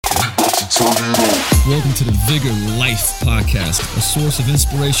Welcome to the Vigor Life Podcast, a source of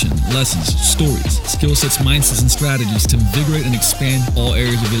inspiration, lessons, stories, skill sets, mindsets, and strategies to invigorate and expand all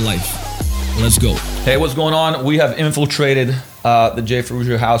areas of your life. Let's go. Hey, what's going on? We have infiltrated the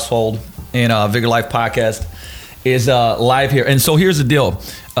Ferruggia household, and Vigor Life Podcast is live here. And so here's the deal.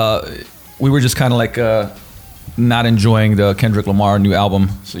 We were just kind of like not enjoying the Kendrick Lamar new album,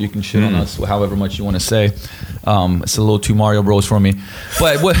 so you can shit on us however much you want to say. It's a little too Mario Bros for me.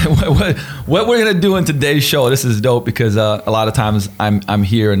 But what we're gonna do in today's show, this is dope because a lot of times I'm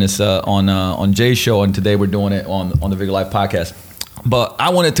here and it's on Jay's show, and today we're doing it on the Vigor Life Podcast. But I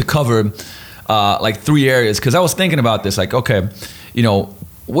wanted to cover like three areas because I was thinking about this. Like, okay, you know,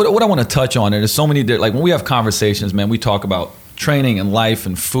 what I want to touch on. And there's so many. Like when we have conversations, man, we talk about training and life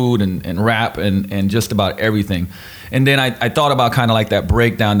and food and rap and just about everything. And then I thought about kind of like that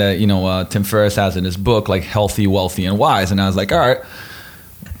breakdown that, you know, Tim Ferriss has in his book, like Healthy, Wealthy, and Wise. And I was like, all right,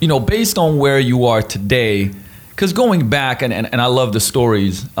 you know, based on where you are today, because going back, and I love the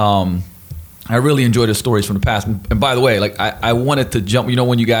stories, I really enjoy the stories from the past. And by the way, like I wanted to jump, you know,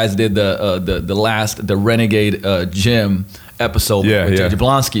 when you guys did the Renegade gym episode with J.J.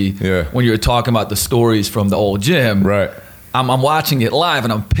 Blonsky, when you were talking about the stories from the old gym. Right. I'm watching it live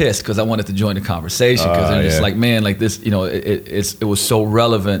and I'm pissed because I wanted to join the conversation because I'm just like, man, like this, you know, it was so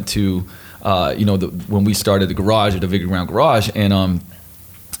relevant to, you know, when we started the garage, or the Vigor Ground Garage, and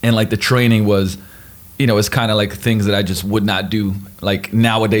like the training was, you know, it's kind of like things that I just would not do like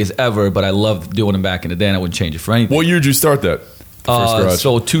nowadays ever, but I loved doing them back in the day and I wouldn't change it for anything. What year did you start that?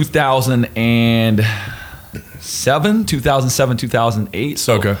 So 2007, 2008.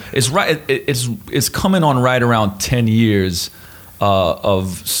 So okay. It's right. It's coming on right around 10 years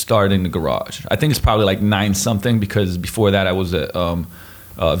of starting the garage. I think it's probably like 9 something because before that I was at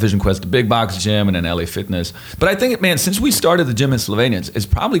Vision Quest, the big box gym, and then LA Fitness. But I think, man, since we started the gym in Slovenia, it's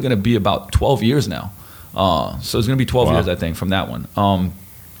probably going to be about 12 years now. So it's going to be 12 years, I think, from that one.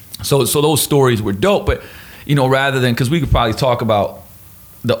 So those stories were dope. But, you know, rather than, because we could probably talk about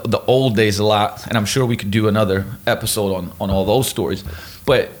the old days a lot, and I'm sure we could do another episode on all those stories.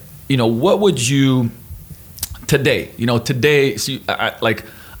 But, you know, what would you today, see,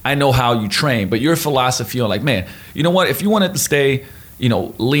 I know how you train, but your philosophy on like, man, you know what, if you wanted to stay, you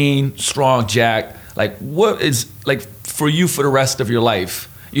know, lean, strong, jacked, like what is like for you for the rest of your life,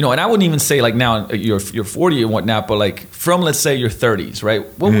 you know, and I wouldn't even say like now you're 40 and whatnot, but like from, let's say your 30s, right?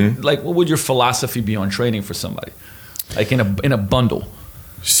 What would your philosophy be on training for somebody? Like in a bundle?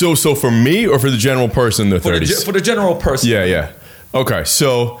 So for me or for the general person in the 30s? For the general person. Yeah. Okay,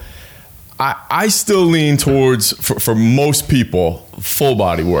 so I still lean towards, for most people, full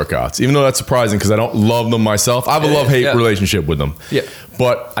body workouts, even though that's surprising because I don't love them myself. I have a love-hate relationship with them. Yeah.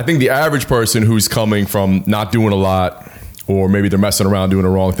 But I think the average person who's coming from not doing a lot, or maybe they're messing around doing the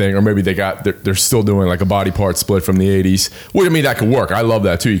wrong thing, or maybe they're still doing like a body part split from the 80s. Well, I mean, that could work. I love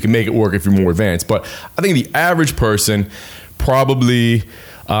that too. You can make it work if you're more advanced. But I think the average person probably...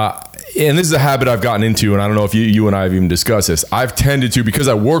 and this is a habit I've gotten into, and I don't know if you and I have even discussed this. I've tended to, because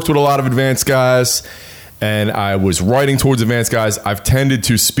I worked with a lot of advanced guys and I was writing towards advanced guys, I've tended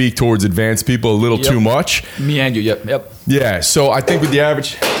to speak towards advanced people a little too much. Me and you, yep. Yeah, so I think with the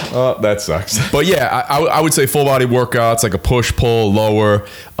average, that sucks. But yeah, I would say full body workouts, like a push, pull, lower,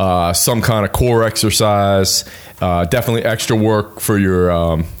 some kind of core exercise, definitely extra work for your,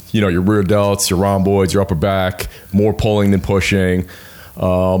 your rear delts, your rhomboids, your upper back, more pulling than pushing.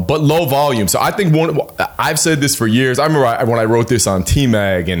 But low volume. So I think I've said this for years. I remember when I wrote this on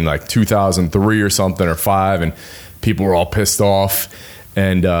T-Mag in like 2003 or something, or 5, and people were all pissed off.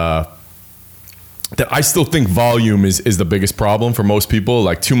 And that I still think volume is the biggest problem for most people,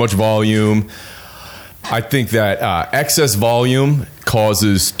 like too much volume. I think that excess volume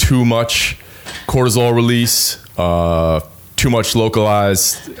causes too much cortisol release, too much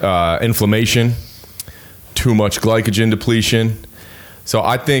localized inflammation, too much glycogen depletion. So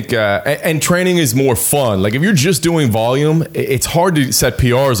I think, and training is more fun. Like if you're just doing volume, it's hard to set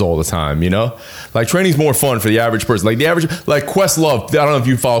PRs all the time, you know? Like training's more fun for the average person. Like the average, like Questlove, I don't know if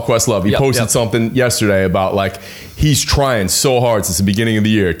you follow Questlove. He posted something yesterday about like, he's trying so hard since the beginning of the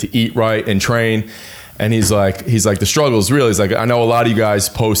year to eat right and train. And he's like, the struggle is real. He's like, I know a lot of you guys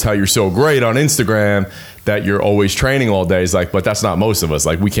post how you're so great on Instagram, that you're always training all day. He's like, but that's not most of us.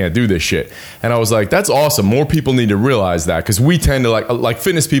 Like, we can't do this shit. And I was like, that's awesome. More people need to realize that, because we tend to like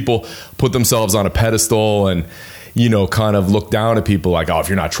fitness people put themselves on a pedestal and, you know, kind of look down at people like, oh, if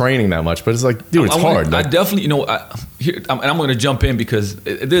you're not training that much. But it's like, dude, it's hard. I definitely, you know, and I'm going to jump in because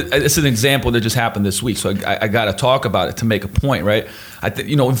it's an example that just happened this week. So I got to talk about it to make a point, right? I think,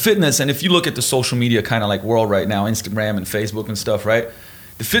 you know, in fitness, and if you look at the social media kind of like world right now, Instagram and Facebook and stuff, right?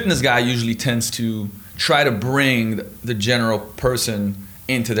 the fitness guy usually tends to try to bring the general person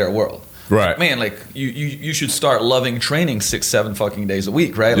into their world. Right. Like, man, like you should start loving training 6-7 fucking days a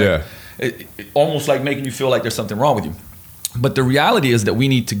week, right? Like, yeah. It almost like making you feel like there's something wrong with you. But the reality is that we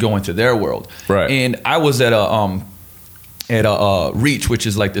need to go into their world. Right. And I was at a Reach, which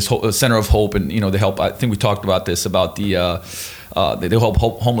is like this center of hope, and they help. I think we talked about this about they help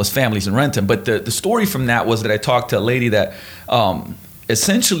homeless families in Renton. But the story from that was that I talked to a lady that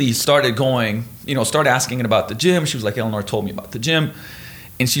essentially started asking about the gym. She was like, Eleanor told me about the gym,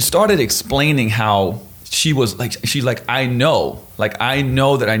 and she started explaining how she's like, I know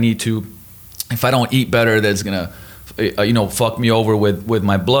that I need to, if I don't eat better, that's gonna fuck me over with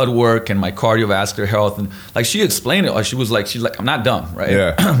my blood work and my cardiovascular health. And like she explained it, she's like, I'm not done, right?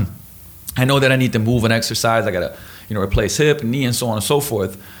 Yeah. I know that I need to move and exercise. I gotta, replace hip and knee and so on and so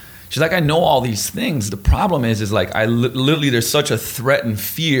forth. She's like, I know all these things. The problem is like literally there's such a threat and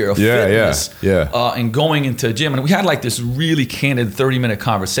fear of fitness and going into a gym. And we had like this really candid 30-minute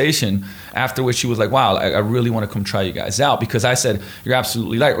conversation after which she was like, wow, I really want to come try you guys out, because I said, you're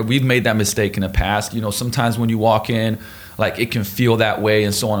absolutely right. We've made that mistake in the past. Sometimes when you walk in, like it can feel that way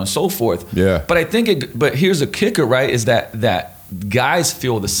and so on and so forth. Yeah. But I think but here's a kicker, right? Is that guys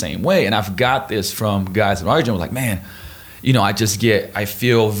feel the same way. And I've got this from guys in our gym, like, man, I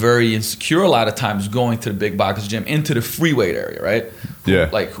feel very insecure a lot of times going to the big box gym, into the free weight area, right? Yeah.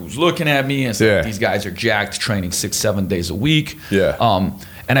 Like who's looking at me and like, these guys are jacked, training 6-7 days a week. Yeah.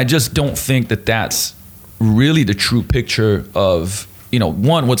 And I just don't think that that's really the true picture of,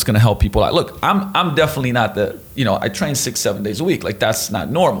 one, what's going to help people out. Look, I'm definitely not I train 6-7 days a week. Like that's not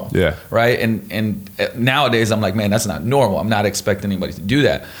normal. Yeah. Right. And nowadays I'm like, man, that's not normal. I'm not expecting anybody to do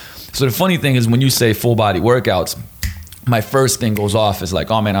that. So the funny thing is when you say full body workouts, my first thing goes off is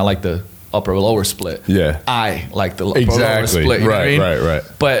like, oh man, I like the upper lower split. Yeah. I like the upper lower split. Right.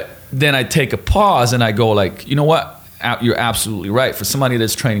 But then I take a pause and I go like, you know what? You're absolutely right. For somebody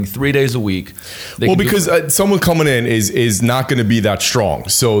that's training 3 days a week. Because someone coming in is not going to be that strong.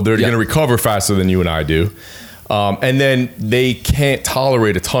 So they're going to recover faster than you and I do. And then they can't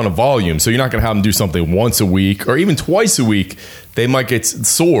tolerate a ton of volume. So you're not going to have them do something once a week or even twice a week. They might get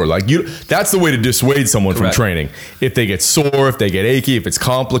sore. That's the way to dissuade someone from training. If they get sore, if they get achy, if it's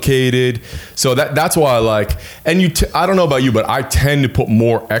complicated. So that's why I like, and I don't know about you, but I tend to put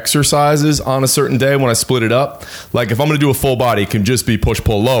more exercises on a certain day when I split it up. Like if I'm going to do a full body, it can just be push,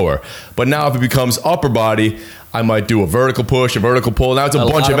 pull, lower. But now if it becomes upper body, I might do a vertical push, a vertical pull. Now it's a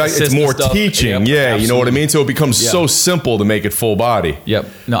bunch of it's more stuff. Teaching. Yep, you know what I mean? So it becomes so simple to make it full body. Yep.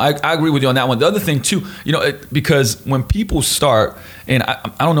 No, I agree with you on that one. The other thing too, because when people start, and I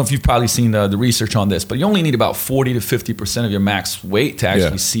don't know if you've probably seen the research on this, but you only need about 40 to 50% of your max weight to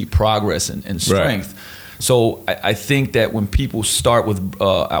actually see progress and strength. Right. So I think that when people start with,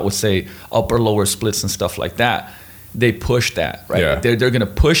 I would say, upper lower splits and stuff like that, they push that, right? Yeah. They're going to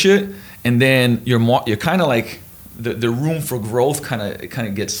push it. And then you're kind of like the room for growth kind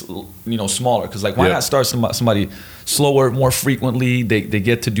of gets smaller, because like why not start somebody slower, more frequently? They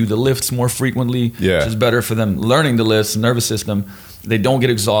get to do the lifts more frequently, which is better for them learning the lifts, nervous system. They don't get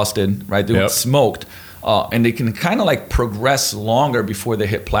exhausted, right? They don't get smoked, and they can kind of like progress longer before they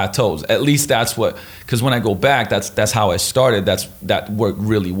hit plateaus. At least that's what, because when I go back, that's how I started. That worked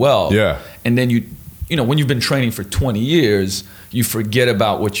really well. Yeah, and then when you've been training for 20 years. You forget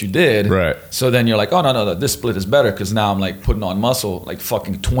about what you did. Right. So then you're like, oh, no, this split is better because now I'm like putting on muscle like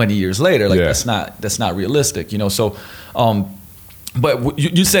fucking 20 years later. Like that's not realistic, So, but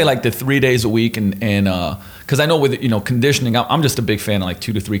you say like the 3 days a week and because I know with conditioning, I'm just a big fan of like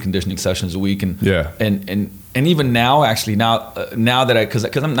 2 to 3 conditioning sessions a week and even now actually now that because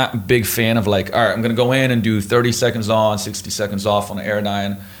I'm not a big fan of like, all right, I'm gonna go in and do 30 seconds on, 60 seconds off on an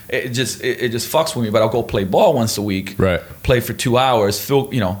Aerodyne. It just fucks with me, but I'll go play ball once a week. Right. Play for 2 hours.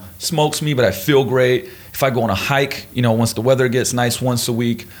 Smokes me, but I feel great. If I go on a hike, once the weather gets nice once a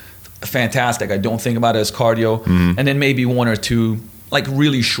week, fantastic. I don't think about it as cardio. Mm-hmm. And then maybe 1 or 2 like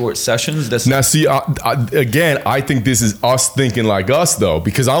really short sessions. Now, see, again, I think this is us thinking like us though,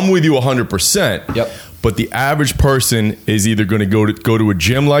 because I'm with you 100%. Yep. But the average person is either going to go to a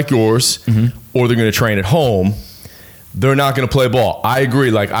gym like yours, or they're going to train at home. They're not going to play ball. I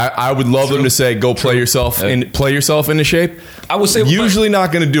agree. Like I would love them to say, "Go play yourself into shape." I would say usually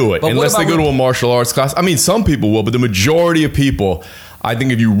not going to do it unless they go to a martial arts class. I mean, some people will, but the majority of people, I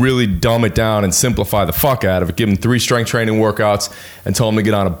think, if you really dumb it down and simplify the fuck out of it, give them 3 strength training workouts and tell them to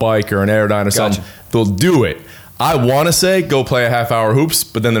get on a bike or an Aerodyne or something, they'll do it. I want to say go play a half hour hoops,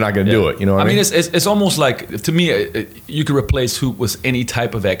 but then they're not going to do it. You know what I mean? It's almost like, to me, you could replace hoop with any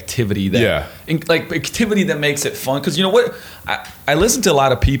type of activity that, like activity that makes it fun. Because you know what, I listen to a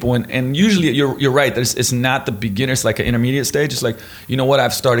lot of people, and usually you're right. It's not the beginner. It's like an intermediate stage. It's like, you know what,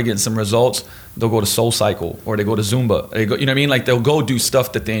 I've started getting some results. They'll go to Soul Cycle or they go to Zumba. They go, you know what I mean? Like they'll go do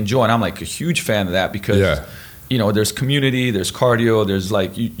stuff that they enjoy, and I'm like a huge fan of that because. You know, there's community, there's cardio, there's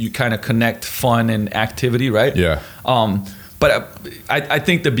like you kind of connect fun and activity, right? Yeah. But I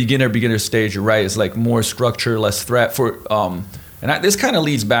think the beginner stage, you're right, is like more structure, less threat for. This kind of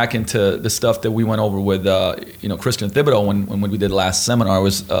leads back into the stuff that we went over with Christian Thibodeau when we did the last seminar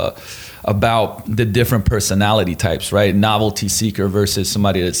was about the different personality types, right? Novelty seeker versus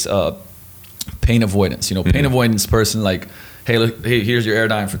somebody that's pain avoidance. You know, pain avoidance person like, hey, look, hey, here's your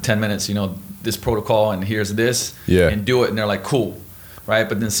airdyne for 10 minutes. You know. This protocol and here's this and do it, and they're like, cool, right?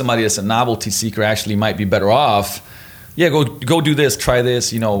 But then somebody that's a novelty seeker actually might be better off. Go do this, try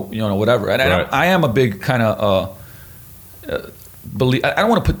this, whatever. And I am a big kind of believe. I don't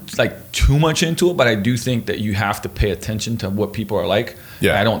want to put like too much into it, but I do think that you have to pay attention to what people are like.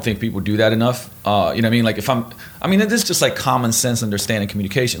 I don't think people do that enough. You know what I mean? Like this is just like common sense, understanding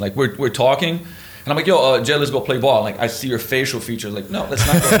communication. Like we're talking. And I'm like, yo, Jay, let's go play ball. And like, I see your facial features. Like, no, let's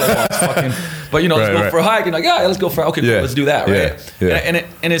not go play ball. It's fucking, but let's go for a hike. And like, yeah, let's go for, okay, cool, let's do that, right? Yeah.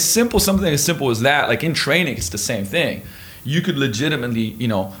 And it's simple, something as simple as that. Like in training, it's the same thing. You could legitimately,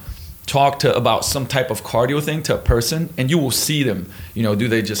 talk about some type of cardio thing to a person, and you will see them. Do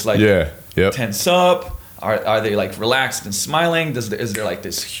they just like tense up? Are they like relaxed and smiling? Is there like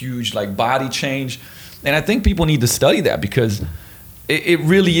this huge like body change? And I think people need to study that because. It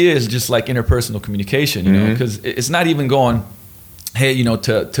really is just like interpersonal communication, because it's not even going, hey,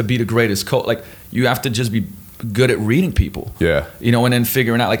 to be the greatest coach. Like you have to just be good at reading people. Yeah. And then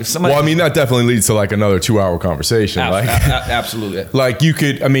figuring out like if somebody. Well, I mean, that definitely leads to like another 2-hour conversation. Absolutely. Like you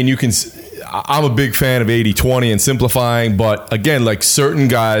can. I'm a big fan of 80-20 and simplifying, but again, like certain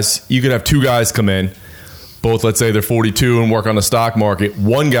guys, you could have two guys come in, both, let's say they're 42 and work on the stock market.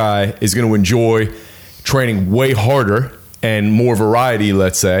 One guy is going to enjoy training way harder and more variety,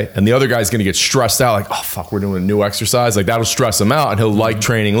 let's say, and the other guy's going to get stressed out like, oh, fuck, we're doing a new exercise. Like, that'll stress him out, and he'll like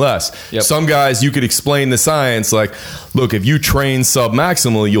training less. Yep. Some guys, you could explain the science like, look, if you train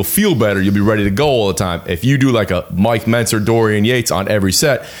sub-maximally, you'll feel better. You'll be ready to go all the time. If you do like a Mike Mentzer, Dorian Yates on every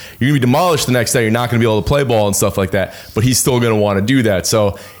set, you're going to be demolished the next day. You're not going to be able to play ball and stuff like that, but he's still going to want to do that.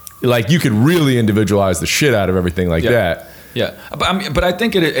 So, like, you could really individualize the shit out of everything like that. Yeah, but I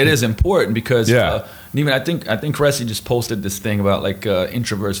think it is important because even I think Cressy just posted this thing about like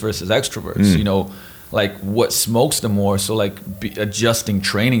introverts versus extroverts. Like what smokes them more. So like adjusting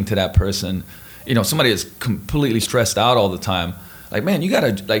training to that person. Somebody is completely stressed out all the time. Like, man, you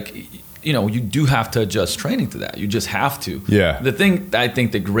gotta like you do have to adjust training to that. You just have to. Yeah. The thing I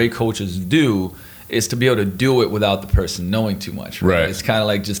think that great coaches do is to be able to do it without the person knowing too much. Right. It's kind of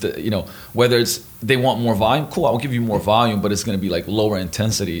like just, whether it's they want more volume, cool, I'll give you more volume, but it's going to be like lower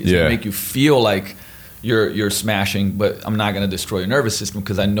intensity. It's going to make you feel like you're smashing, but I'm not going to destroy your nervous system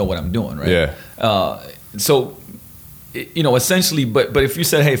because I know what I'm doing, right? Yeah. So, essentially, but if you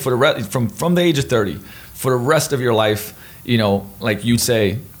said, hey, for the from the age of 30, for the rest of your life, like you'd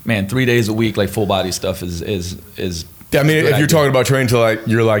say, man, 3 days a week, like full body stuff is I mean, if you're talking about training to like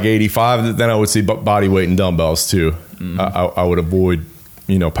you're like 85, then I would see body weight and dumbbells too. Mm-hmm. I would avoid,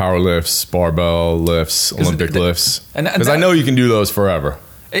 power lifts, barbell lifts, Olympic lifts, because I know you can do those forever.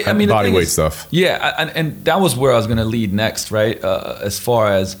 I mean, body weight stuff. Yeah, and that was where I was going to lead next, right? As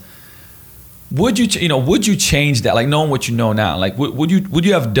far as would you change that? Like knowing what you know now, like would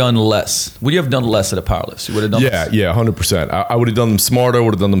you have done less? Would you have done less of the power lifts? You would have done. Yeah, 100%. I would have done them smarter.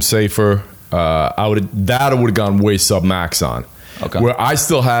 Would have done them safer. I would have gone way sub max on. Okay. Where I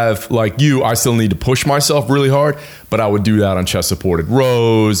still have, like you, I still need to push myself really hard, but I would do that on chest supported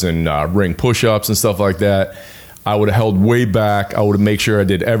rows and ring push-ups and stuff like that. I would have held way back. I would have made sure I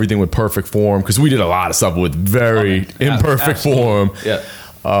did everything with perfect form, because we did a lot of stuff with very imperfect form. Yeah.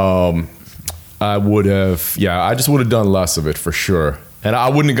 I just would have done less of it for sure. And I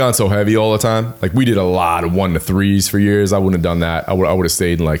wouldn't have gone so heavy all the time. Like we did a lot of 1 to 3s for years. I wouldn't have done that. I would have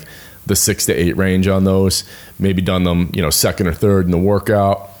stayed in like the 6 to 8 range on those. Maybe done them, second or third in the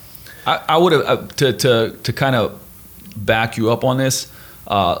workout. I would have to kind of back you up on this.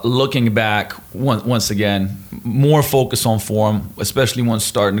 Looking back, once again, more focus on form, especially when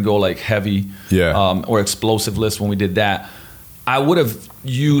starting to go like heavy or explosive lifts. When we did that, I would have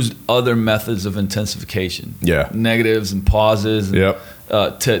used other methods of intensification, negatives and pauses, to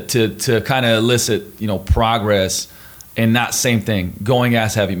kind of elicit progress. and not same thing, going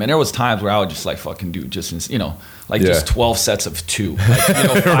ass heavy, man. There was times where I would just like fucking do just, you know, like just 12 sets of 2, like, you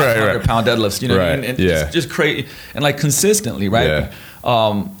know, 500 pound deadlifts, you know, and just crazy, and like consistently, right?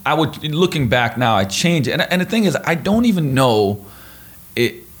 I would, looking back now, I changed it. And the thing is, I don't even know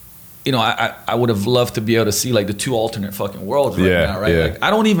it, you know, I would have loved to be able to see like the 2 alternate fucking worlds right now, right? Like, I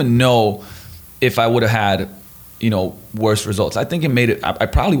don't even know if I would have had, you know, worse results. I think it made it, I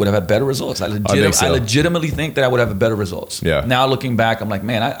probably would have had better results. I legitimately think that I would have better results. Now looking back, I'm like,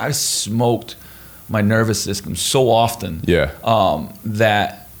 man, I smoked my nervous system so often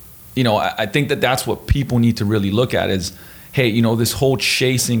that, you know, I think that that's what people need to really look at is, hey, you know, this whole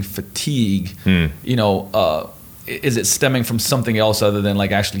chasing fatigue, you know, is it stemming from something else other than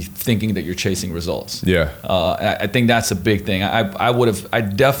like actually thinking that you're chasing results? I think that's a big thing. I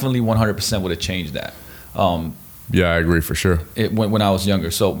definitely 100% would have changed that. I agree for sure. When I was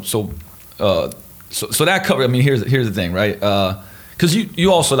younger. So that covered. I mean, here's the thing, right? Because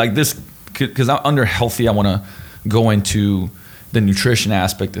you also like this, because I'm under healthy. I want to go into the nutrition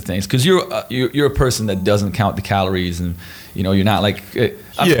aspect of things, because you're a person that doesn't count the calories, and you know, you're not like I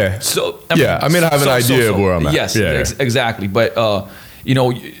mean, I have an idea of where I'm at. Yes, exactly. But you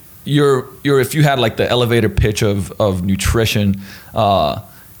know, you're if you had like the elevator pitch of nutrition, and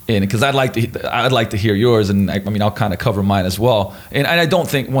because I'd like to hear yours, and I mean I'll kind of cover mine as well. And I don't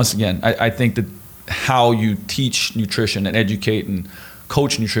think, once again, I think that how you teach nutrition and educate and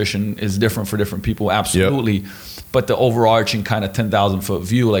coach nutrition is different for different people, absolutely. But the overarching kind of 10,000 foot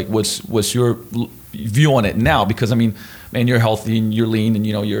view, like what's your view on it now? Because I mean, man, you're healthy and you're lean, and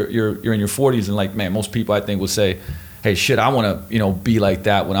you know you're in your 40s, and like, man, most people I think would say, hey, shit, I want to, you know, be like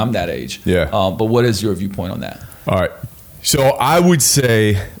that when I'm that age. But what is your viewpoint on that? All right. So I would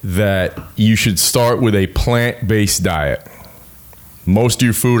say that you should start with a plant-based diet. Most of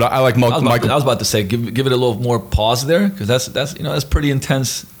your food, I like Michael. I was about to say, give it a little more pause there, because that's you know, that's pretty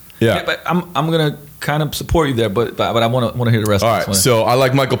intense. But I'm gonna kind of support you there, but I want to hear the rest. All right. So I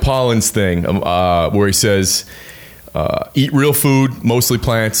like Michael Pollan's thing, where he says, eat real food, mostly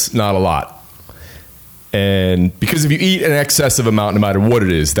plants, not a lot. And because if you eat an excessive amount, no matter what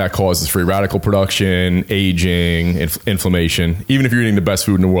it is, that causes free radical production, aging, inflammation. Even if you're eating the best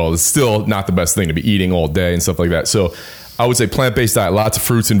food in the world, it's still not the best thing to be eating all day and stuff like that. So I would say plant-based diet, lots of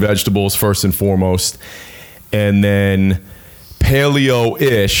fruits and vegetables first and foremost. And then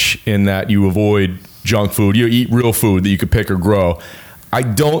paleo-ish, in that you avoid junk food. You eat real food that you could pick or grow. I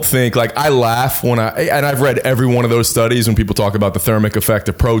don't think, like, I laugh and I've read every one of those studies when people talk about the thermic effect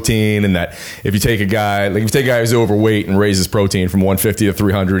of protein, and that if you take a guy who's overweight and raises protein from 150 to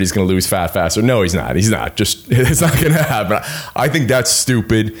 300, he's going to lose fat faster. No, he's not. Just, it's not going to happen. I think that's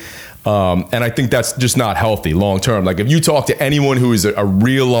stupid. And I think that's just not healthy long term. Like, if you talk to anyone who is a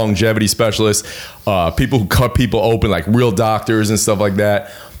real longevity specialist, people who cut people open, like real doctors and stuff like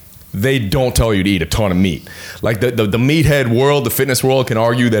that, they don't tell you to eat a ton of meat. Like the meathead world, the fitness world can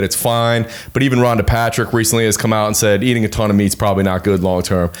argue that it's fine, but even Rhonda Patrick recently has come out and said eating a ton of meat's probably not good long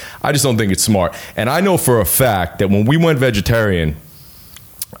term. I just don't think it's smart. And I know for a fact that when we went vegetarian,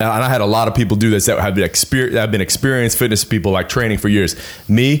 and I had a lot of people do this that have been experienced fitness people, like training for years.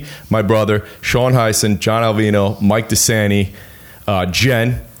 Me, my brother, Sean Hyson, John Alvino, Mike DeSanti,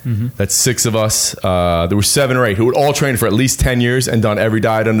 Jen. That's 6 of us. There were 7 or 8 who had all trained for at least 10 years and done every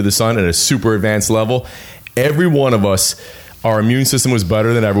diet under the sun at a super advanced level. Every one of us, our immune system was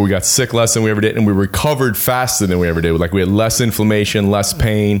better than ever. We got sick less than we ever did, and we recovered faster than we ever did. Like, we had less inflammation, less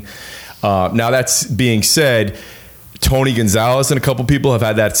pain. Now, that's being said, Tony Gonzalez and a couple people have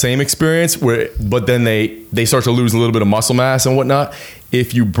had that same experience, but then they start to lose a little bit of muscle mass and whatnot.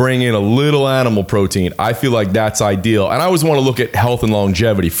 If you bring in a little animal protein, I feel like that's ideal. And I always want to look at health and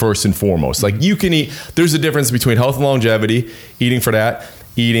longevity first and foremost. Like, you can eat, there's a difference between health and longevity, eating for that,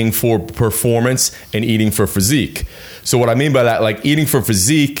 eating for performance, and eating for physique. So what I mean by that, like, eating for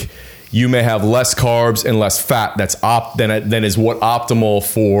physique, you may have less carbs and less fat than is what optimal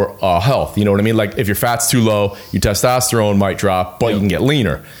for health. You know what I mean? Like, if your fat's too low, your testosterone might drop, but you can get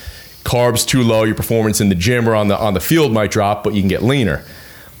leaner. Carbs too low, your performance in the gym or on the field might drop, but you can get leaner.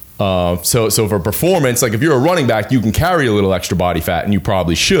 So for performance, like if you're a running back, you can carry a little extra body fat, and you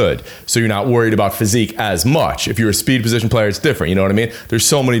probably should. So you're not worried about physique as much. If you're a speed position player, it's different. You know what I mean? There's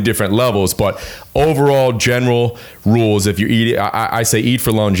so many different levels, but overall general rules, if you eat, I say eat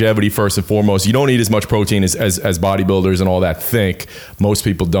for longevity first and foremost. You don't eat as much protein as bodybuilders and all that think. Most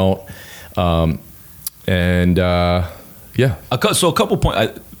people don't. Yeah. So a couple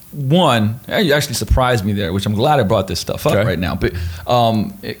points. One, you actually surprised me there, which I'm glad I brought this stuff up right now. But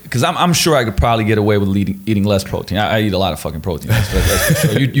because I'm sure I could probably get away with eating less protein. I eat a lot of fucking protein. That's for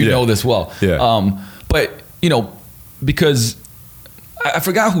sure. You know this well. Yeah. But you know, because I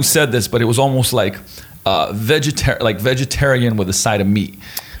forgot who said this, but it was almost like vegetarian with a side of meat,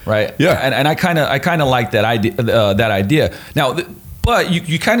 right? Yeah. And I kind of like that idea. Now, but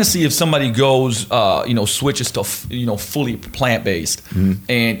you kind of see if somebody goes, switches to fully plant based,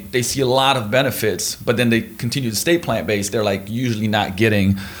 and they see a lot of benefits, but then they continue to stay plant based. They're like usually not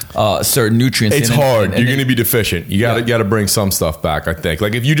getting certain nutrients. It's hard. You're going to be deficient. You got to bring some stuff back. I think.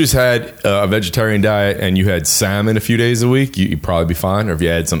 Like if you just had a vegetarian diet and you had salmon a few days a week, you'd probably be fine. Or if you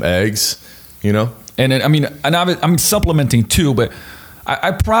had some eggs, And then, I'm supplementing too, but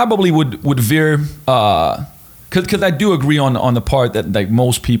I probably would veer. Because I do agree on the part that like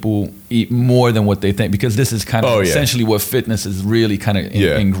most people eat more than what they think, because this is kind of essentially what fitness is really kind of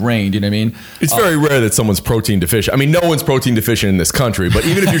ingrained. You know what I mean? It's very rare that someone's protein deficient. I mean, no one's protein deficient in this country, but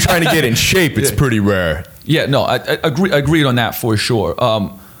even if you're trying to get in shape, it's pretty rare. Yeah, no, I agreed on that for sure.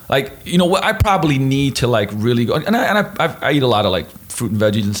 What I probably need to like really go, and I eat a lot of like fruit and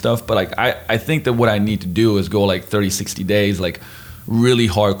veggies and stuff, but like I think that what I need to do is go like 30, 60 days, like really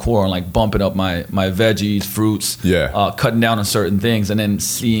hardcore on like bumping up my veggies, fruits, cutting down on certain things, and then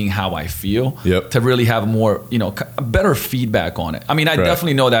seeing how I feel to really have more, better feedback on it. I mean, I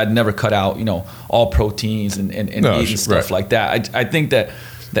definitely know that I'd never cut out, all proteins and eating stuff like that. I think that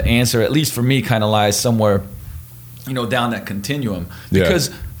the answer, at least for me, kind of lies somewhere, down that continuum, because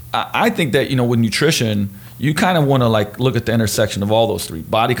I think that, with nutrition, you kind of want to like look at the intersection of all those three: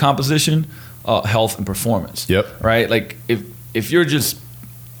 body composition, health, and performance. Right? Like if you're just,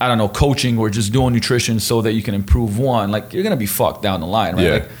 I don't know, coaching or just doing nutrition so that you can improve one, like you're going to be fucked down the line,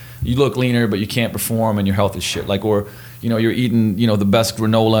 right? Like you look leaner, but you can't perform and your health is shit. Like, or, you're eating, the best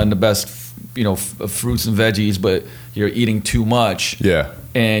granola and the best, fruits and veggies, but you're eating too much.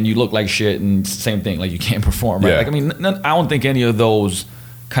 And you look like shit, and same thing, like you can't perform, right? Like, I mean, I don't think any of those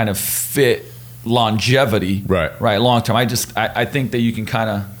kind of fit longevity, right? Long term. I think that you can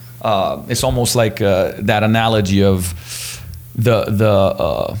kind of, it's almost like that analogy of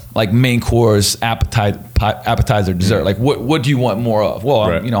the like main course, appetizer, dessert. Like what do you want more of? Well,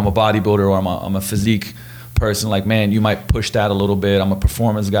 I'm a bodybuilder, or I'm a physique person. Like, man, you might push that a little bit. I'm a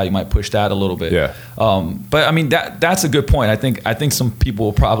performance guy. You might push that a little bit. But I mean, that's a good point. I think some people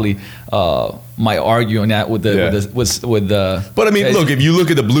will probably might argue on that with the. But I mean, look, if you look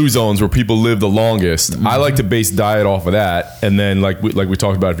at the blue zones where people live the longest, I like to base diet off of that, and then like we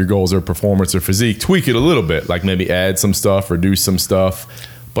talked about, if your goals are performance or physique, tweak it a little bit, like maybe add some stuff, reduce some stuff.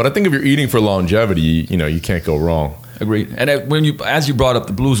 But I think if you're eating for longevity, you can't go wrong. Agreed. And as you brought up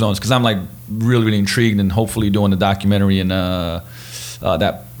the blue zones, because I'm like really, really intrigued, and hopefully doing the documentary and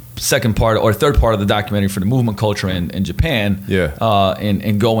that second part or third part of the documentary for the movement culture in Japan,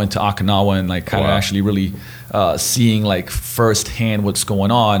 and go into Okinawa and like kind of actually really seeing like firsthand what's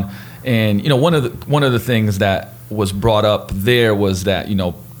going on. And one of the things that was brought up there was that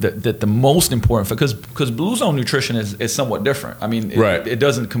that the most important, because blue zone nutrition is somewhat different. I mean, it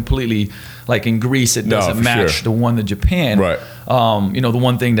doesn't completely, like in Greece, it doesn't match the one in Japan. The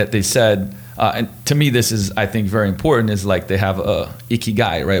one thing that they said, and to me this is, I think, very important, is like they have a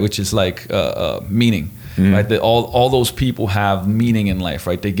ikigai, right, which is like meaning. Right, that all those people have meaning in life,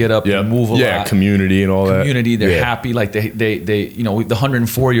 right? They get up, they move a lot, community and all that. They're happy, like they the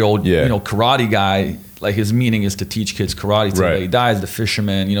 104-year-old karate guy. Like his meaning is to teach kids karate till he dies. The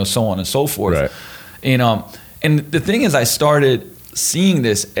fisherman, so on and so forth. And the thing is, I started seeing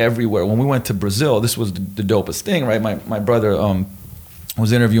this everywhere. When we went to Brazil, this was the dopest thing, right? My brother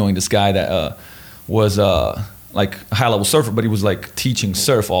was interviewing this guy that was like a high-level surfer, but he was like teaching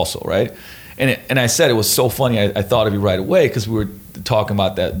surf also, right? And I said it was so funny. I thought of you right away, because we were talking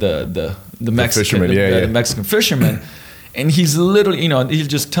about that the Mexican fisherman, the Mexican fisherman. And he's literally, he's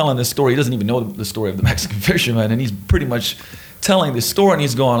just telling this story. He doesn't even know the story of the Mexican fisherman, and he's pretty much telling this story. And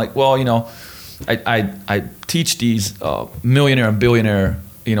he's going like, well, I teach these millionaire and billionaire,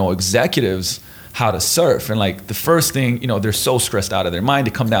 executives how to surf. And like the first thing, they're so stressed out of their mind.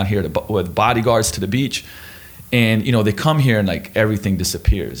 They come down here with bodyguards to the beach, and they come here and like everything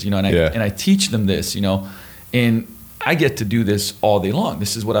disappears. And I teach them this, and I get to do this all day long.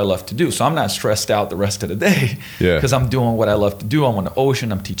 This is what I love to do. So I'm not stressed out the rest of the day, because I'm doing what I love to do. I'm on the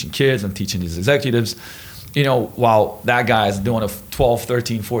ocean. I'm teaching kids. I'm teaching these executives, while that guy is doing a 12,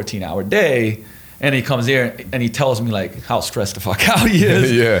 13, 14-hour day. And he comes here and he tells me like how stressed the fuck out he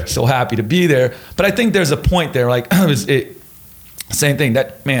is. So happy to be there. But I think there's a point there, like same thing.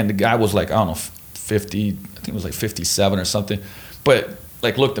 That man, the guy was like, I don't know, 50, I think it was like 57 or something, but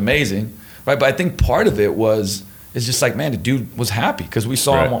like looked amazing, right? But I think part of it was, it's just like, man, the dude was happy because we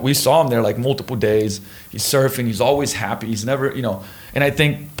saw him there like multiple days. He's surfing. He's always happy. He's never, you know, and I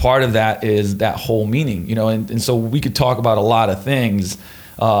think part of that is that whole meaning, you know, and so we could talk about a lot of things,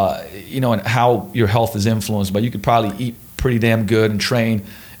 you know, and how your health is influenced, but you could probably eat pretty damn good and train,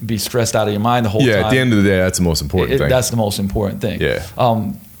 be stressed out of your mind the whole time. Yeah, at the end of the day, that's the most important thing. That's the most important thing. Yeah.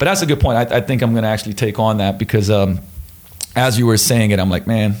 But that's a good point. I think I'm going to actually take on that because as you were saying it, I'm like,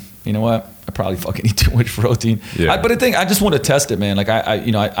 man, you know what? I probably fucking eat too much protein. Yeah. But I think I just want to test it, man. Like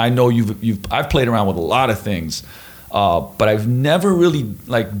I know I've played around with a lot of things, but I've never really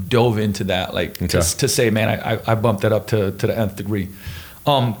like dove into that, like to say, man, I bumped that up to the nth degree.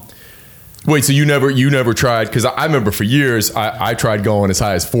 Wait, so you never tried? Because I remember for years I tried going as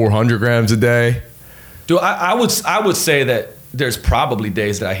high as 400 grams a day. Dude, I would say that there's probably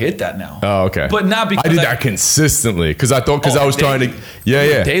days that I hit that now. Oh, okay. But not because I did that consistently because I was trying to,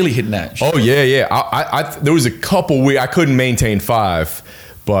 daily hitting that. Oh yeah. I there was a couple weeks I couldn't maintain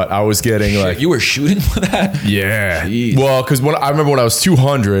 5, but I was getting like you were shooting for that. Yeah. Jeez. Well, because I remember when I was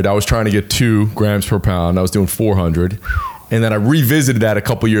 200, I was trying to get 2 grams per pound. I was doing 400. And then I revisited that a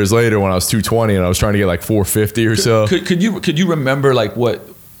couple years later when I was 220 and I was trying to get like 450 or so. Could you remember like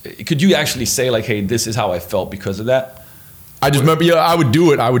could you actually say like, hey, this is how I felt because of that? I just remember, I would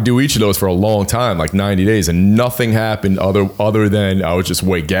do it. I would do each of those for a long time, like 90 days, and nothing happened other than I was just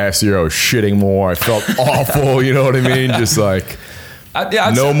way gassier. I was shitting more. I felt awful. You know what I mean? Just like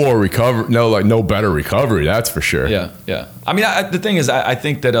more recovery. No better recovery. That's for sure. Yeah. I mean, the thing is, I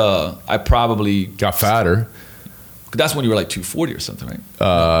think that I probably got fatter. That's when you were like 240 or something, right?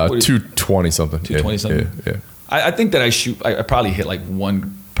 220 something. 220 something. Yeah. I think that I probably hit like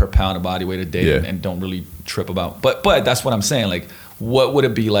 1 per pound of body weight a day and don't really trip about. But that's what I'm saying. Like, what would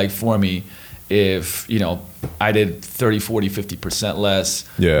it be like for me if, you know, I did 30, 40, 50% less,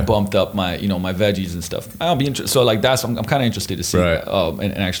 bumped up my, you know, my veggies and stuff. I'll be interested. So like I'm kind of interested to see that,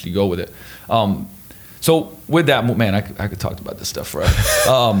 and actually go with it. So with that, man, I could talk about this stuff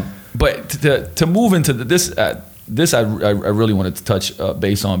forever. But to move into this I really wanted to touch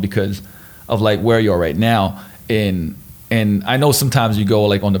base on because of like where you are right now. And I know sometimes you go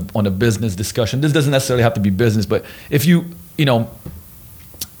like on the business discussion. This doesn't necessarily have to be business, but if you know,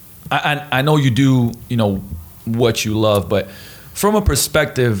 I know you do, you know, what you love, but from a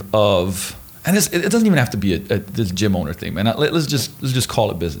perspective of, and it doesn't even have to be this gym owner thing, man. Let's just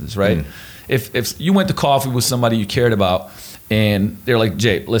call it business, right? If you went to coffee with somebody you cared about, and they're like,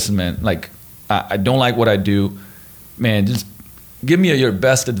 Jay, listen, man, like I don't like what I do, man. Just give me your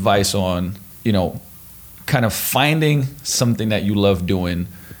best advice on, you know, kind of finding something that you love doing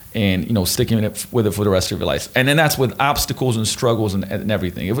and, you know, sticking with it for the rest of your life. And then that's with obstacles and struggles and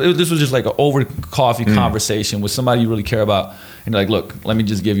everything. If this was just like an over coffee conversation with somebody you really care about, and you're like, look, let me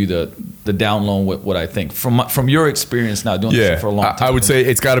just give you the down low what I think from your experience now doing this for a long time. I would say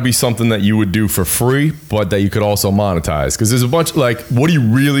it's got to be something that you would do for free, but that you could also monetize. Because there's a bunch like, what do you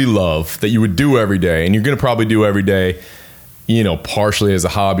really love that you would do every day? And you're going to probably do every day, you know, partially as a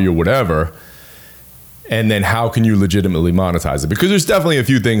hobby or whatever. And then how can you legitimately monetize it? Because there's definitely a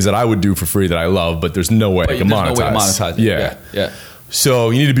few things that I would do for free that I love, but there's no way I can monetize. No way to monetize it. Yeah.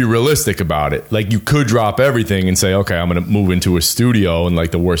 So you need to be realistic about it. Like you could drop everything and say, okay, I'm going to move into a studio in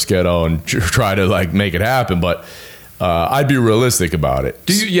like the worst ghetto and try to like make it happen. But I'd be realistic about it.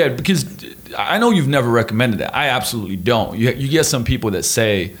 Do you? Yeah, because I know you've never recommended it. I absolutely don't. You get some people that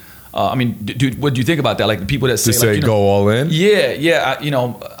say, I mean, what do you think about that? Like the people that say, like, you know, go all in? Yeah. You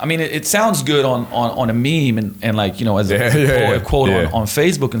know, I mean, it sounds good on a meme and like, you know, as a quote on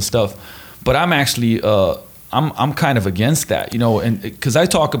Facebook and stuff. But I'm actually, I'm kind of against that, you know, and because I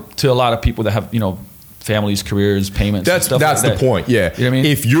talk to a lot of people that have, you know, families, careers, payments. That's like the point. Yeah. You know what I mean?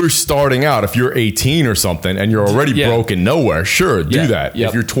 If you're starting out, if you're 18 or something and you're already broken nowhere, sure, do that. Yep.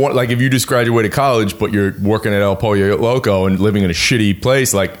 If you're 20, like if you just graduated college, but you're working at El Pollo Loco and living in a shitty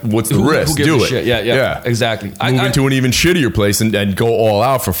place, like what's the risk? Who gives do a it. Shit? Yeah. Exactly. Move into an even shittier place and go all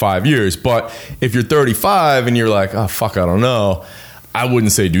out for 5 years. But if you're 35 and you're like, oh fuck, I don't know, I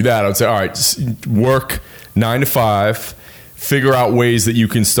wouldn't say do that. I would say, all right, work 9 to 5. Figure out ways that you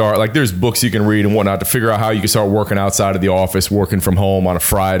can start, like there's books you can read and whatnot to figure out how you can start working outside of the office, working from home on a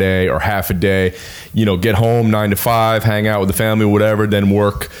Friday or half a day, you know, get home 9 to 5, hang out with the family, whatever, then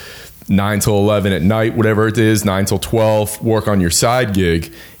work 9 till 11 at night, whatever it is, 9 till 12, work on your side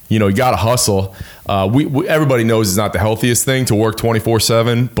gig. You know, you got to hustle. Everybody knows it's not the healthiest thing to work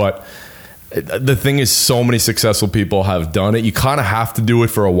 24/7, but the thing is so many successful people have done it. You kind of have to do it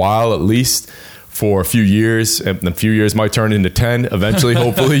for a while at least. For a few years, and a few years might turn into 10 eventually.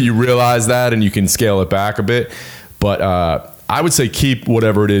 Hopefully you realize that and you can scale it back a bit. But I would say keep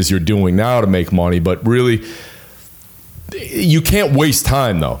whatever it is you're doing now to make money, but really you can't waste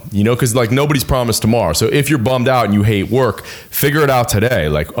time though, because like nobody's promised tomorrow. So if you're bummed out and you hate work, figure it out today.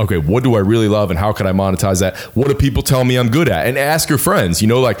 Like, okay, what do I really love and how can I monetize that? What do people tell me I'm good at? And ask your friends,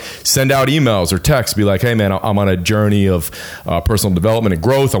 like send out emails or texts, be like, hey man, I'm on a journey of personal development and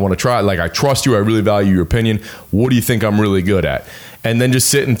growth. I want to try it. Like, I trust you. I really value your opinion. What do you think I'm really good at? And then just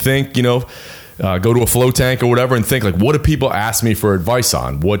sit and think, go to a flow tank or whatever and think like, what do people ask me for advice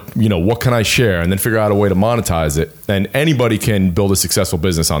on? What can I share? And then figure out a way to monetize it. And anybody can build a successful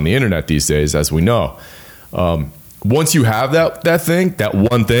business on the internet these days, as we know. Once you have that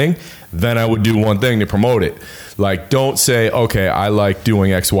one thing, then I would do one thing to promote it. Like, don't say, okay, I like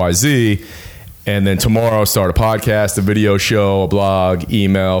doing X, Y, Z, and then tomorrow start a podcast, a video show, a blog,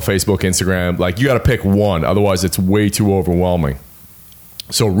 email, Facebook, Instagram. Like, you got to pick one. Otherwise, it's way too overwhelming.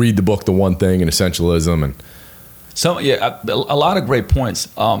 So read the book, The One Thing, and Essentialism, and a lot of great points.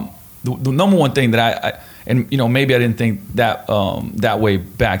 The number one thing that maybe I didn't think that way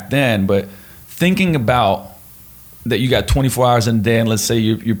back then, but thinking about that you got 24 hours in a day, and let's say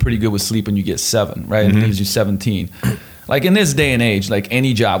you're pretty good with sleep and you get 7, right? And it leaves you 17. Like in this day and age, like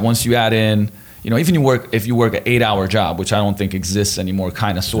any job, once you add in, even if you work an 8-hour job, which I don't think exists anymore,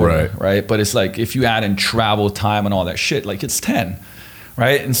 kind of, sort of, right? But it's like if you add in travel time and all that shit, like it's 10.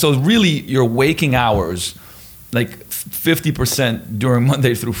 Right. And so really your waking hours, like 50% during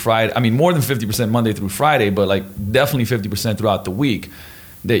Monday through Friday. I mean, more than 50% Monday through Friday, but like definitely 50% throughout the week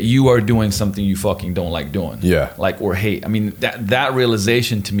that you are doing something you fucking don't like doing. Yeah. Like, or hate. I mean, that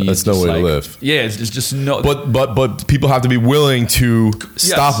realization to me is no way to live. Yeah. It's just no. But people have to be willing to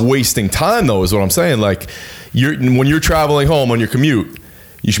stop wasting time though, is what I'm saying. Like when you're traveling home on your commute,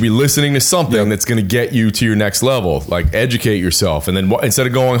 you should be listening to something that's going to get you to your next level. Like, educate yourself. And then instead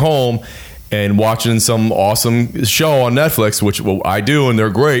of going home and watching some awesome show on Netflix, which I do, and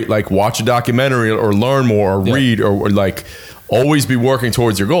they're great, like watch a documentary or learn more or read or like always be working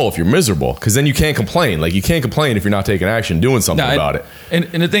towards your goal if you're miserable. Because then you can't complain. Like, you can't complain if you're not taking action, doing something about it. And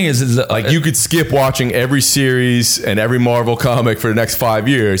the thing is like you could skip watching every series and every Marvel comic for the next 5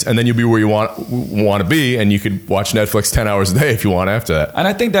 years, and then you'll be where you want to be, and you could watch Netflix 10 hours a day if you want after that. And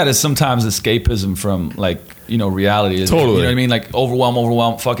I think that is sometimes escapism from like, reality. Totally. You know what I mean? Like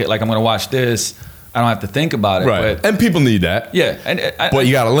overwhelm, fuck it. Like, I'm going to watch this. I don't have to think about it. Right. But, and people need that. Yeah. But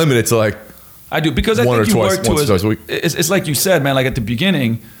you got to limit it to like, I do, because I think you work to it. It's like you said, man. Like at the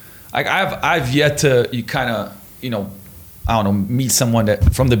beginning, like I've yet to I don't know, meet someone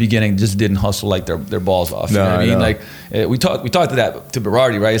that from the beginning just didn't hustle like their balls off. You know what I mean? Like we talked to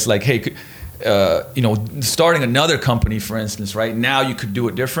Berardi, right? It's like, hey, starting another company, for instance, right now you could do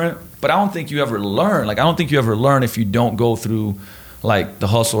it different, but I don't think you ever learn. Like I don't think you ever learn if you don't go through like the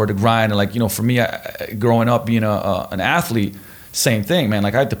hustle or the grind. And like for me, growing up being an athlete. Same thing, man.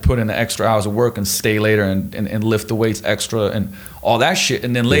 Like I had to put in the extra hours of work and stay later and lift the weights extra and all that shit.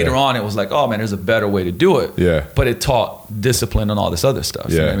 And then later on, it was like, oh man, there's a better way to do it. Yeah. But it taught discipline and all this other stuff.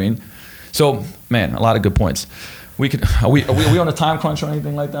 Yeah. You know what I mean? So, man, a lot of good points. Are we on a time crunch or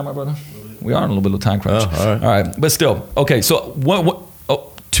anything like that, my brother? We are on a little bit of time crunch. Oh, all right. But still, okay. So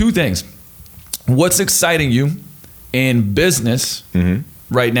two things. What's exciting you in business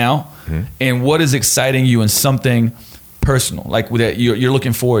right now, and what is exciting you in something personal, like that you're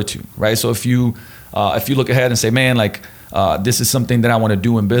looking forward to, right? So if you look ahead and say, man, like this is something that I want to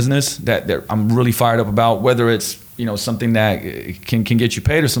do in business that I'm really fired up about, whether it's something that can get you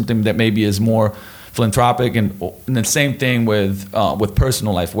paid or something that maybe is more philanthropic, and the same thing with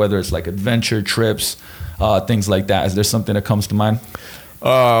personal life, whether it's like adventure trips, things like that. Is there something that comes to mind?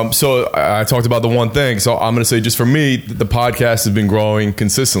 So I talked about the one thing. So I'm going to say, just for me, the podcast has been growing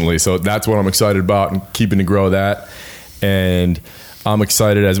consistently. So that's what I'm excited about, and keeping to grow that. And I'm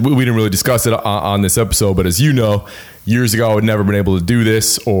excited, as we didn't really discuss it on this episode, but as you know, years ago I would never been able to do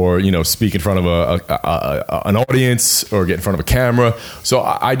this or speak in front of an audience or get in front of a camera. So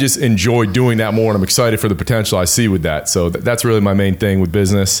I just enjoy doing that more, and I'm excited for the potential I see with that. So that's really my main thing with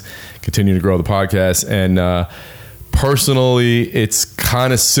business, continuing to grow the podcast. And personally, it's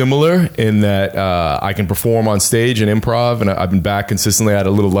kind of similar in that I can perform on stage and improv, and I've been back consistently. I had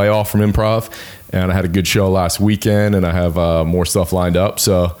a little layoff from improv, and I had a good show last weekend, and I have more stuff lined up.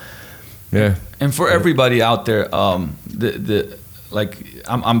 So, yeah. And for everybody out there, I'm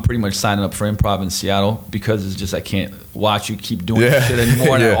pretty much signing up for improv in Seattle, because it's just I can't watch you keep doing this shit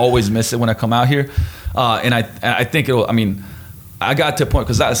anymore, and I always miss it when I come out here. And I think it'll. I mean, I got to a point,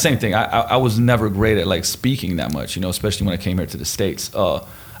 because that's the same thing. I was never great at like speaking that much, especially when I came here to the States.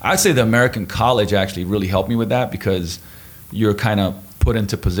 I'd say the American college actually really helped me with that, because you're kind of put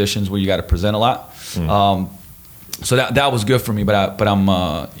into positions where you got to present a lot. So that was good for me, but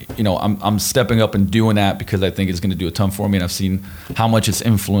I'm stepping up and doing that because I think it's going to do a ton for me, and I've seen how much it's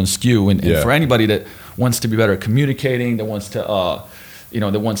influenced you. And for anybody that wants to be better at communicating, that wants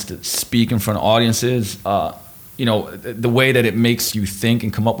to speak in front of audiences, the way that it makes you think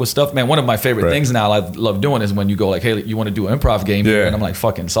and come up with stuff, man. One of my favorite things now I love doing is when you go like, hey, you want to do an improv game here? And I'm like,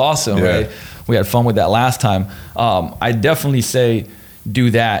 fucking, it's awesome, right? We had fun with that last time. I definitely say do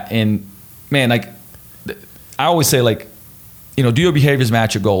that, and man, like. I always say, like, do your behaviors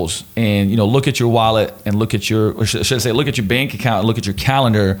match your goals, and look at your wallet and look at or should I say, look at your bank account and look at your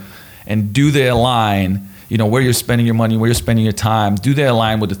calendar, and do they align? Where you're spending your money, where you're spending your time, do they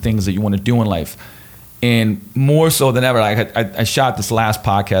align with the things that you want to do in life? And more so than ever, like I shot this last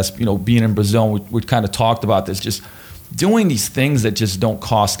podcast, being in Brazil, we kind of talked about this, just doing these things that just don't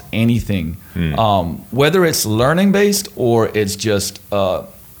cost anything, whether it's learning based or it's just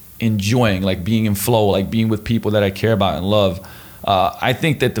enjoying, like being in flow, like being with people that I care about and love. I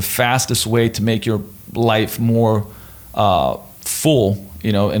think that the fastest way to make your life more full,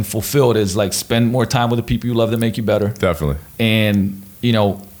 and fulfilled is like spend more time with the people you love that make you better. Definitely. And,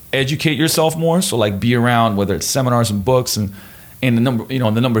 educate yourself more. So like be around, whether it's seminars and books, and the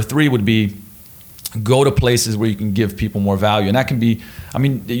number 3 would be go to places where you can give people more value. And that can be,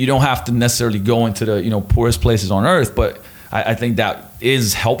 you don't have to necessarily go into the, poorest places on earth, but I think that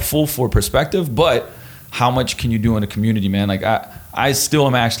is helpful for perspective, but how much can you do in a community, man? Like I still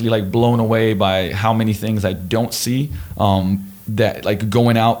am actually like blown away by how many things I don't see, that like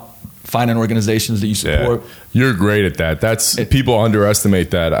going out, finding organizations that you support. Yeah. You're great at that. People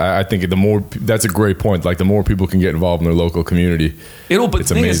underestimate that. I think that's a great point. Like the more people can get involved in their local community,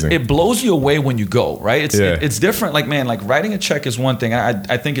 it's amazing. It blows you away when you go, right? It's different. Like, man, like writing a check is one thing.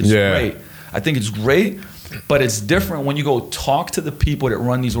 I think it's great. I think it's great. But it's different when you go talk to the people that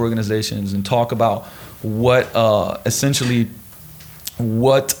run these organizations and talk about what essentially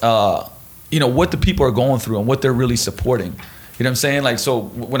what the people are going through and what they're really supporting. You know what I'm saying? Like, so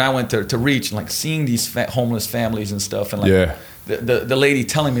when I went to Reach and like seeing these homeless families and stuff, and like the lady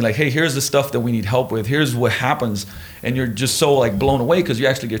telling me like, hey, here's the stuff that we need help with. Here's what happens, and you're just so like blown away because you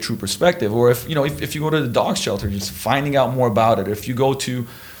actually get true perspective. Or if you go to the dog shelter, just finding out more about it. Or if you go to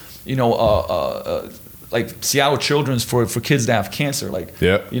like Seattle Children's for kids that have cancer,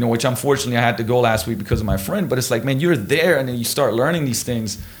 which unfortunately I had to go last week because of my friend. But it's like, man, you're there, and then you start learning these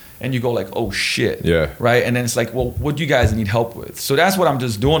things, and you go like, oh shit, right? And then it's like, well, what do you guys need help with? So that's what I'm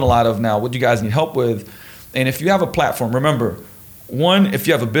just doing a lot of now. What do you guys need help with? And if you have a platform, remember, one, if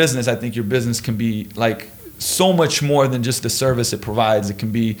you have a business, I think your business can be like so much more than just the service it provides. It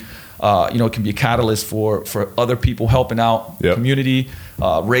can be, it can be a catalyst for other people helping out the community,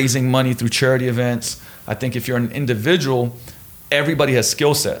 raising money through charity events. I think if you're an individual, everybody has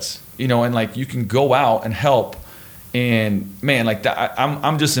skill sets, and like you can go out and help. And man, like that,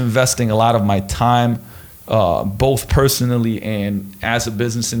 I'm just investing a lot of my time, both personally and as a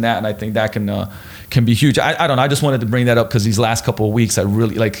business in that. And I think that can be huge. I don't know. I just wanted to bring that up because these last couple of weeks, I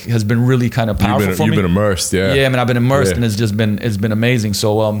really has been really kind of powerful for me. You've been immersed, yeah. Yeah, I mean, I've been immersed, and it's been amazing.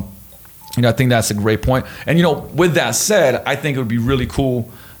 So, I think that's a great point. And with that said, I think it would be really cool.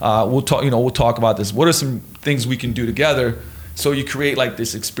 We'll talk about this. What are some things we can do together so you create like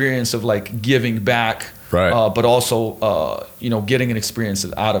this experience of like giving back, but also getting an experience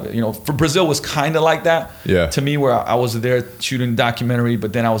out of it. For Brazil was kind of like that to me, where I was there shooting a documentary,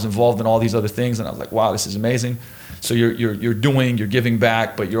 but then I was involved in all these other things, and I was like, wow, this is amazing. So you're giving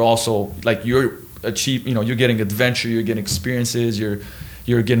back, but you're also like you're getting adventure, you're getting experiences, you're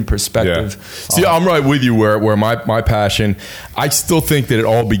getting perspective. Yeah. See, I'm right with you where my passion, I still think that it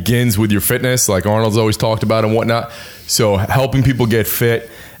all begins with your fitness, like Arnold's always talked about and whatnot. So helping people get fit,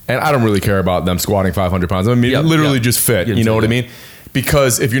 and I don't really care about them squatting 500 pounds. I mean, literally just fit, you know what I mean?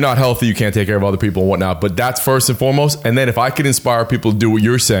 Because if you're not healthy, you can't take care of other people and whatnot. But that's first and foremost. And then if I could inspire people to do what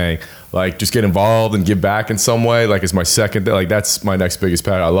you're saying, like just get involved and give back in some way, like it's my second, like that's my next biggest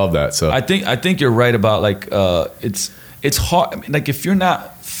passion. I love that. So I think you're right about like it's hard. I mean, like if you're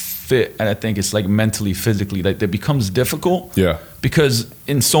not fit, and I think it's like mentally, physically, like it becomes difficult. Yeah. Because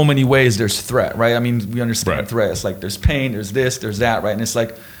in so many ways there's threat, right? I mean, we understand threat. It's like there's pain, there's this, there's that, right? And it's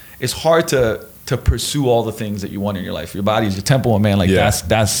like it's hard to pursue all the things that you want in your life. Your body is your temple, and man, like that's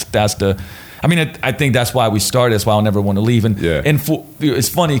the. I mean, I think that's why we started. That's why I'll never want to leave. And it's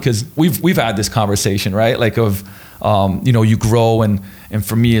funny because we've had this conversation, right? Like of you grow, and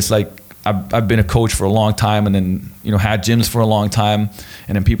for me it's like I've been a coach for a long time, and then had gyms for a long time,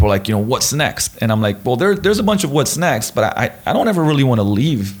 and then people are like, what's next? And I'm like, well, there's a bunch of what's next, but I don't ever really want to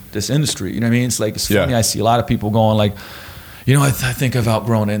leave this industry. You know what I mean? It's like it's funny. I see a lot of people going like, I think I've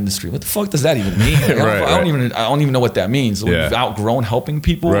outgrown the industry. What the fuck does that even mean? Like, I don't even know what that means. We've outgrown helping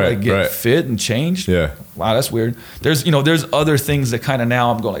people get fit and changed. Yeah. Wow, that's weird. There's other things that kind of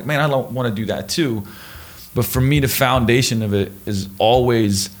now I'm going like, man, I don't want to do that too. But for me, the foundation of it is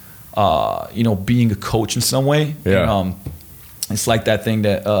always, being a coach in some way. Yeah. And, it's like that thing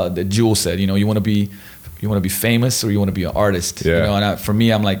that Jewel said. You want to be famous or you want to be an artist. Yeah. And for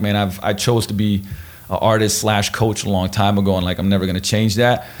me, I'm like, man, I chose to be an artist / coach a long time ago, and like I'm never gonna change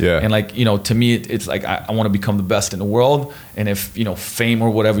that. Yeah. And like to me, it's like I want to become the best in the world. And if fame or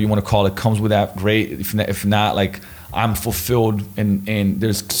whatever you want to call it comes with that, great. If not, like I'm fulfilled, and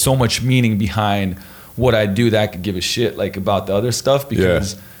there's so much meaning behind what I do that I could give a shit like about the other stuff,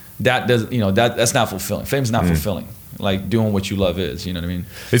 because that does that's not fulfilling. Fame's not fulfilling. Like doing what you love is, you know what I mean?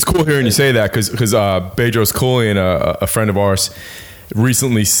 It's cool hearing you say that because Bedros Keuilian, a friend of ours,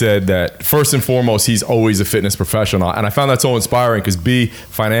 recently said that first and foremost, he's always a fitness professional. And I found that so inspiring because B,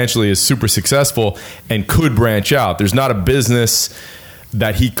 financially is super successful and could branch out. There's not a business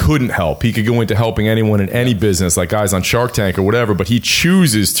that he couldn't help. He could go into helping anyone in any business, like guys on Shark Tank or whatever, but he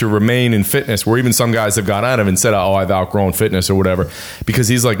chooses to remain in fitness, where even some guys have gone out of and said, oh, I've outgrown fitness or whatever, because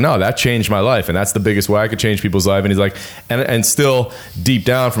he's like, no, that changed my life, and that's the biggest way I could change people's life. And he's like, and still deep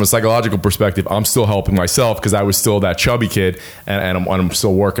down from a psychological perspective, I'm still helping myself because I was still that chubby kid, and I'm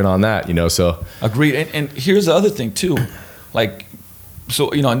still working on that, so. Agreed. And here's the other thing too, like, so,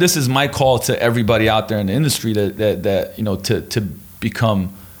 and this is my call to everybody out there in the industry that to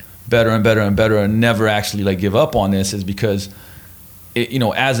become better and better and better and never actually like give up on this, is because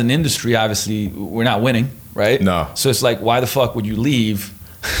as an industry, obviously we're not winning, right? No. So it's like, why the fuck would you leave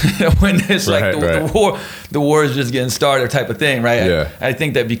when it's the war is just getting started type of thing, right? Yeah. I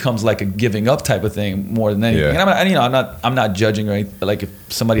think that becomes like a giving up type of thing more than anything. Yeah. And I'm not judging, right? Like if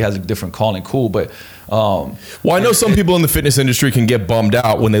somebody has a different calling, cool, but well, I know some people in the fitness industry can get bummed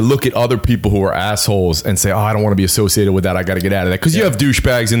out when they look at other people who are assholes and say, oh, I don't want to be associated with that. I got to get out of that. Because you have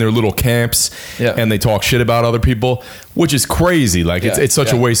douchebags in their little camps and they talk shit about other people, which is crazy. Like it's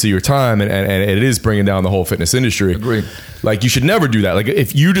such a waste of your time, and it is bringing down the whole fitness industry. Agreed. Like you should never do that. Like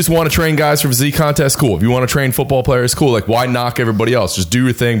if you just want to train guys for physique contests, cool. If you want to train football players, cool. Like why knock everybody else? Just do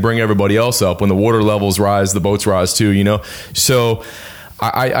your thing, bring everybody else up. When the water levels rise, the boats rise too, So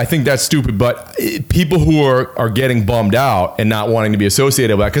I think that's stupid, but people who are getting bummed out and not wanting to be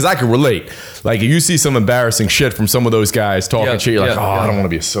associated with that, because I can relate. Like if you see some embarrassing shit from some of those guys talking shit, you're like, I don't want to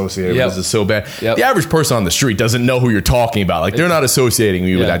be associated with this. Is so bad. The average person on the street doesn't know who you're talking about. Like they're not associating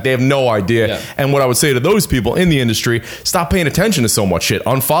you with that. They have no idea. And what I would say to those people in the industry, stop paying attention to so much shit.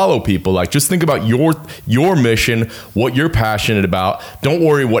 Unfollow people. Like just think about your mission, what you're passionate about. Don't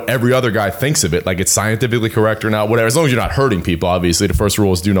worry what every other guy thinks of it. Like it's scientifically correct or not, whatever. As long as you're not hurting people, obviously the first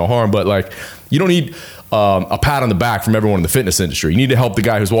rule is do no harm. But like you don't need a pat on the back from everyone in the fitness industry. You need to help the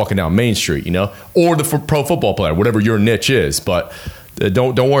guy who's walking down Main Street, or the pro football player, whatever your niche is. But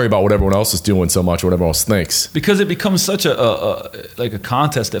don't worry about what everyone else is doing so much, what everyone else thinks. Because it becomes such a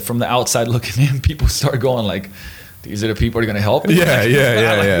contest that from the outside looking in, people start going like, these are the people that are going to help me.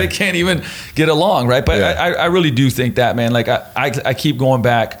 Yeah. They can't even get along, right? But I really do think that, man. Like I keep going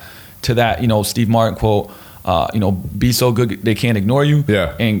back to that, Steve Martin quote. Be so good they can't ignore you.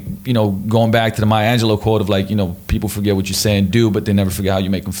 Yeah. And going back to the Maya Angelou quote of like, people forget what you say and do, but they never forget how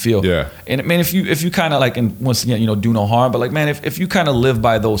you make them feel. Yeah. And man, if you kind of like, and once again, do no harm, but like, man, if you kind of live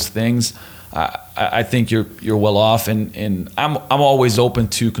by those things, I think you're well off. And I'm always open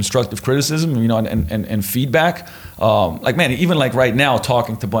to constructive criticism, and feedback. Like, man, even like right now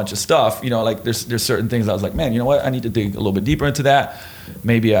talking to a bunch of stuff, like there's certain things I was like, man, you know what? I need to dig a little bit deeper into that.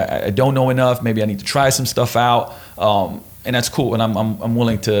 Maybe I don't know enough. Maybe I need to try some stuff out. And that's cool. And I'm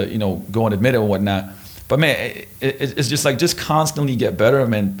willing to, go and admit it and whatnot. But man, it's just like, just constantly get better,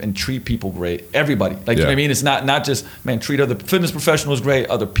 man, and treat people great. Everybody. Like, you know what I mean? It's not just, man, treat other fitness professionals great,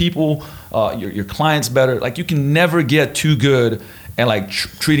 other people, your clients better. Like you can never get too good and like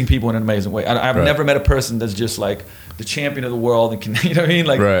treating people in an amazing way. I've never met a person that's just like the champion of the world and can, you know what I mean?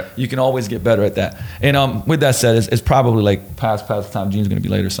 Like you can always get better at that. And with that said, it's probably like past the time Gene's going to be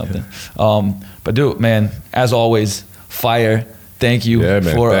late or something. But dude, man, as always, fire. Thank you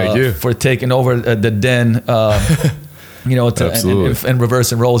for taking over the den. And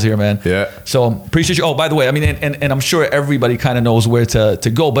reversing roles here, man. Yeah. So appreciate you. Oh, by the way, I mean, and I'm sure everybody kind of knows where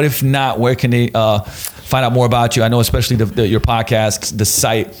to go. But if not, where can they find out more about you? I know, especially your podcasts, the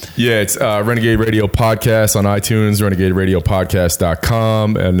site. Yeah, it's Renegade Radio Podcast on iTunes,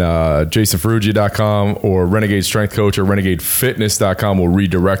 renegaderadiopodcast.com, and jasonferruggia.com, or Renegade Strength Coach or renegadefitness.com will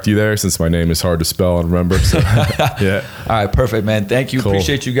redirect you there, since my name is hard to spell and remember. So, yeah. All right, perfect, man. Thank you. Cool.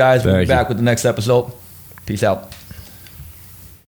 Appreciate you guys. We'll be back with the next episode. Peace out.